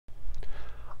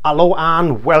Hello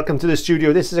and welcome to the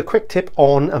studio. This is a quick tip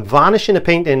on varnishing a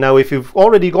painting. Now, if you've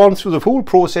already gone through the full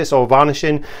process of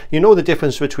varnishing, you know the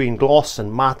difference between gloss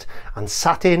and matte and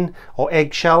satin or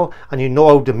eggshell, and you know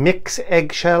how to mix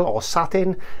eggshell or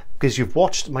satin because you've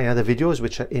watched my other videos,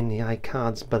 which are in the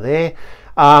iCards but there.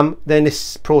 Then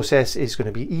this process is going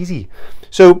to be easy.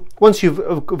 So once you've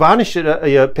varnished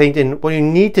your painting, what you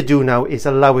need to do now is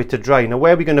allow it to dry. Now,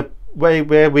 where are we going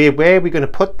to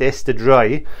put this to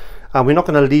dry? We're not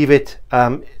going to leave it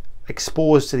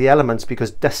exposed to the elements because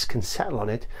dust can settle on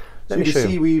it. So you can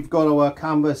see we've got our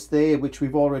canvas there, which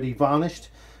we've already varnished,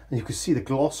 and you can see the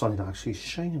gloss on it actually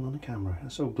shining on the camera.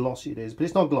 That's how glossy it is, but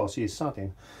it's not glossy, it's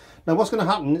satin. Now what's going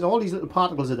to happen is all these little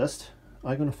particles of dust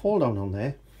are going to fall down on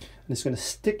there, and it's going to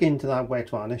stick into that wet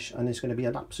varnish, and it's going to be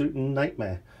an absolute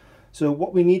nightmare. So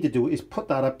what we need to do is put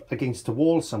that up against the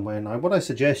wall somewhere. Now what I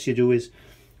suggest you do is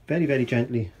very, very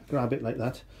gently grab it like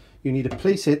that. You need to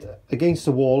place it against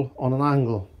the wall on an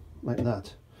angle like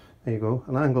that. There you go,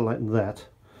 an angle like that.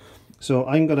 So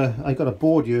I've got a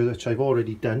board here which I've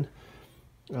already done.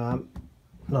 Not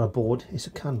a board, it's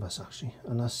a canvas actually,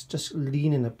 and that's just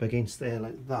leaning up against there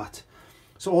like that.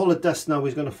 So all the dust now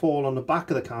is going to fall on the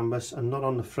back of the canvas and not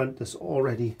on the front that's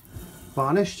already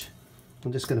varnished.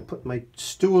 I'm just going to put my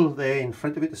stool there in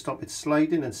front of it to stop it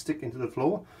sliding and sticking to the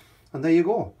floor, and there you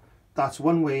go. That's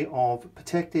one way of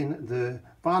protecting the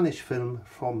varnish film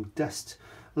from dust.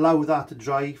 Allow that to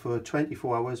dry for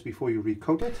 24 hours before you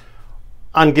recoat it.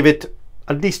 And give it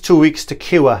at least 2 weeks to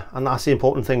cure, and that's the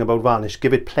important thing about varnish.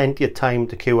 Give it plenty of time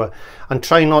to cure, and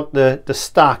try not to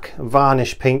stack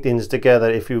varnish paintings together.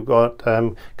 If you've got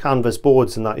canvas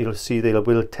boards and that, you'll see they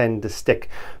will tend to stick.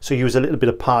 So use a little bit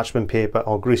of parchment paper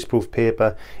or greaseproof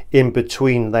paper in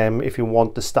between them if you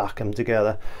want to stack them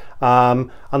together.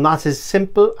 And that's as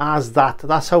simple as that.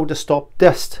 That's how to stop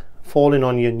dust falling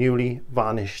on your newly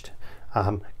varnished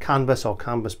canvas or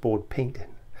canvas board painting.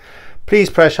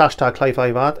 Please press hashtag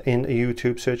clive5art in the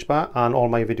YouTube search bar and all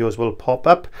my videos will pop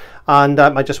up. And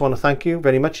I just want to thank you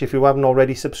very much. If you haven't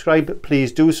already subscribed,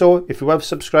 please do so. If you have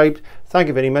subscribed, thank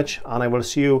you very much, and I will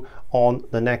see you on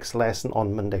the next lesson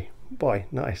on Monday. Bye.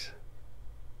 Nice.